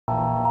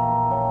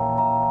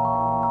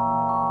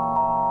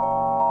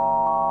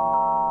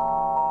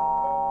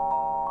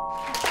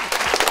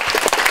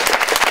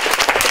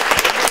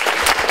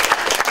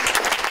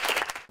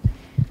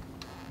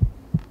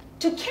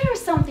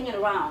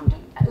everything around,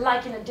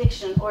 like an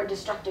addiction or a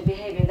destructive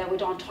behavior that we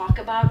don't talk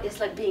about, is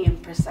like being in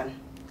prison.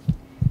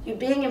 You're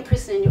being in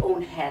prison in your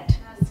own head.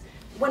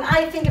 When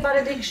I think about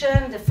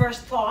addiction, the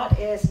first thought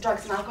is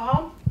drugs and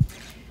alcohol,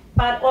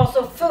 but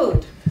also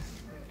food,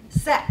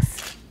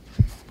 sex,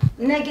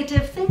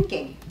 negative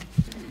thinking,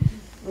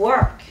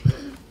 work,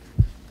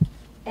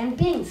 and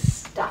being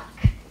stuck.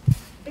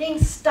 Being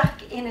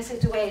stuck in a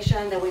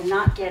situation that we're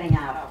not getting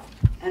out of.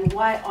 And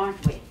why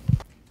aren't we?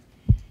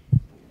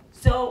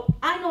 So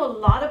I know a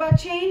lot about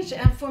change,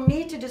 and for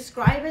me to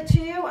describe it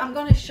to you, I'm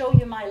going to show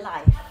you my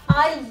life.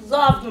 I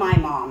loved my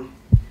mom.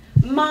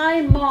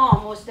 My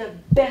mom was the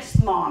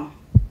best mom.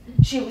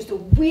 She was the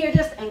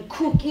weirdest and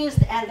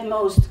kookiest and the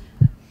most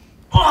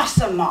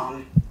awesome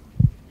mom.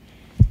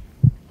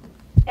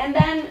 And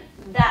then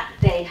that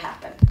day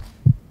happened.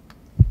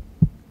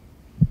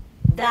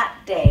 That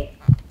day,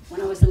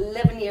 when I was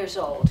 11 years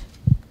old,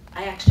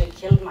 I actually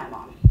killed my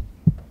mom.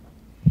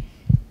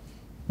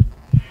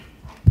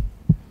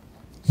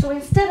 So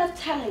instead of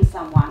telling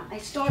someone, I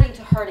started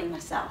to hurting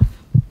myself.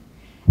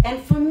 And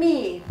for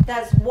me,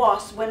 that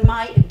was when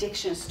my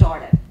addiction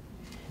started.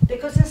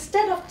 Because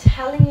instead of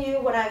telling you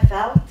what I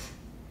felt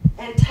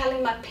and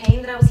telling my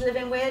pain that I was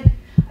living with,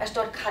 I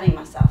started cutting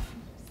myself.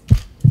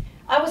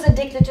 I was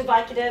addicted to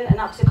Vicodin and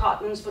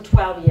Oxycontin for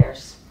 12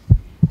 years.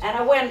 And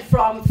I went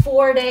from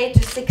 4 a day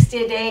to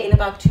 60 a day in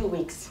about 2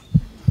 weeks.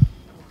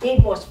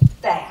 It was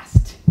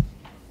fast.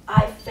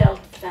 I felt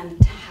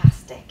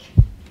fantastic.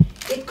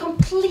 It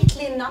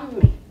completely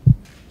numbed me.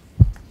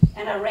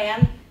 And I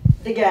ran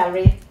the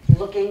gallery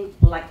looking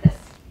like this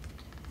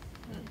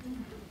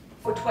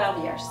for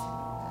 12 years.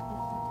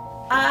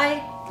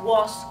 I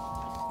was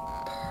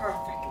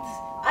perfect.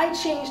 I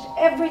changed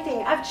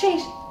everything. I've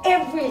changed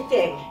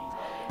everything.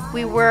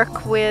 We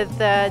work with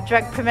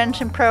drug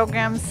prevention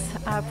programs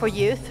for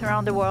youth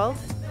around the world.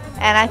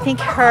 And I think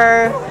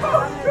her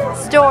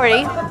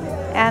story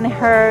and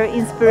her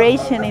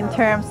inspiration in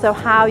terms of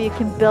how you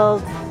can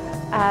build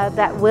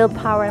that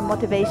willpower and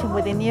motivation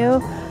within you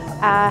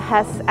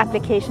has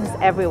applications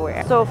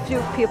everywhere. So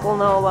few people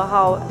know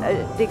how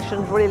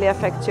addiction really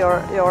affects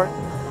your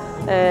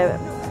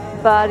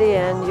body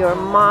and your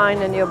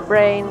mind and your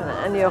brain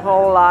and your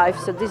whole life.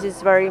 So this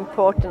is very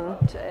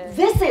important.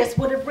 This is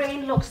what a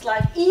brain looks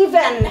like,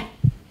 even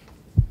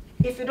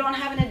if you don't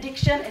have an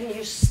addiction and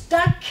you're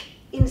stuck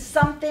in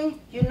something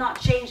you're not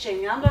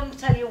changing. I'm going to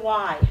tell you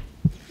why.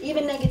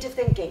 Even negative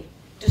thinking,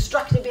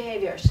 destructive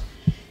behaviors.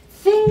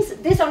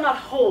 These are not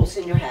holes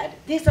in your head.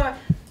 These are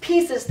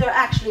pieces that are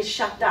actually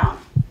shut down.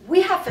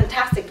 We have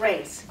fantastic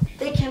brains.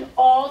 They can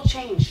all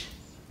change.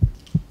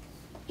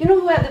 You know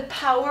who has the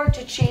power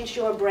to change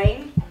your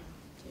brain?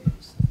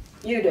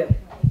 You do.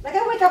 Like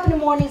I wake up in the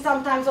morning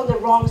sometimes on the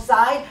wrong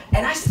side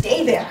and I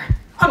stay there.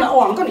 I'm like,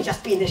 oh, I'm going to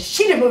just be in this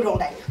shitty mood all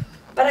day.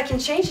 But I can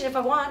change it if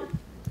I want.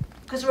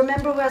 Because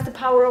remember who has the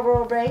power over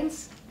our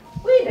brains?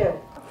 We do.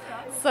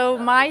 So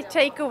my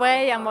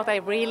takeaway and what I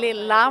really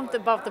loved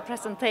about the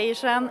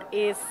presentation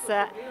is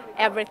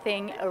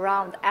everything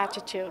around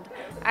attitude.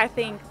 I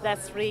think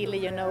that's really,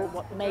 you know,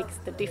 what makes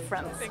the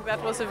difference. I think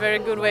that was a very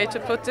good way to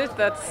put it.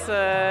 That's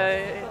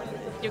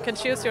you can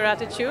choose your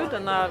attitude,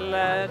 and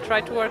I'll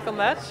try to work on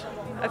that.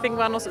 I think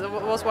one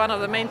was one of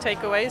the main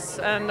takeaways,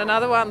 and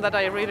another one that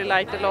I really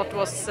liked a lot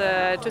was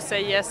to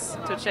say yes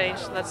to change.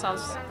 That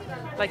sounds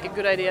like a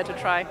good idea to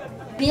try.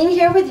 Being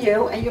here with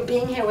you, and you're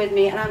being here with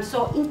me, and I'm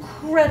so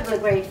incredibly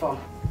grateful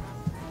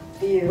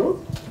for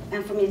you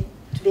and for me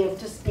to be able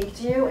to speak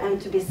to you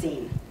and to be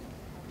seen.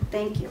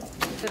 Thank you.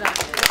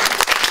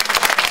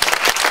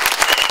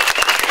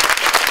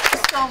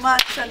 So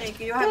much, Janique.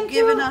 You have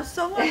given us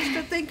so much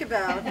to think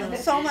about and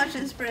so much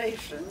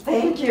inspiration.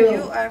 Thank you.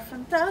 You are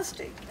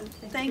fantastic. And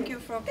thank you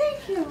from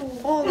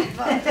all of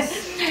us.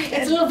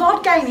 It's a little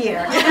vodka in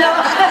here. I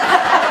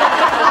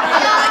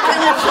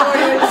can assure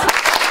you.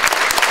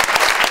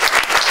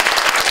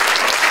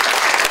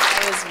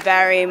 I was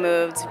very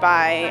moved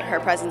by her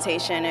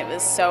presentation. It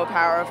was so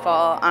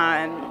powerful.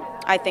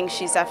 I think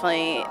she's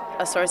definitely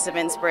a source of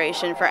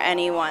inspiration for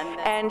anyone.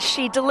 And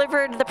she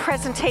delivered the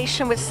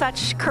presentation with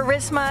such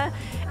charisma,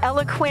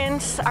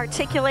 eloquence,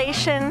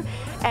 articulation,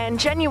 and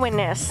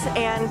genuineness,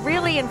 and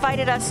really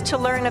invited us to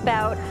learn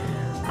about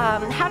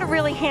how to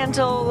really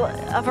handle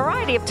a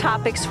variety of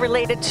topics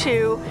related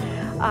to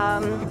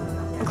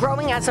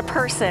growing as a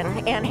person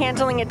and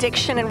handling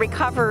addiction and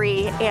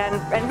recovery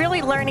and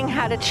really learning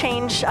how to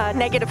change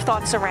negative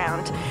thoughts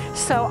around.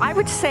 So I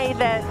would say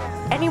that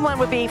anyone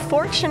would be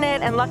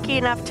fortunate and lucky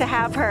enough to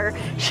have her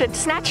should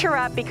snatch her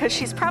up, because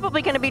she's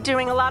probably going to be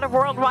doing a lot of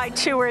worldwide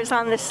tours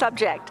on this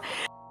subject.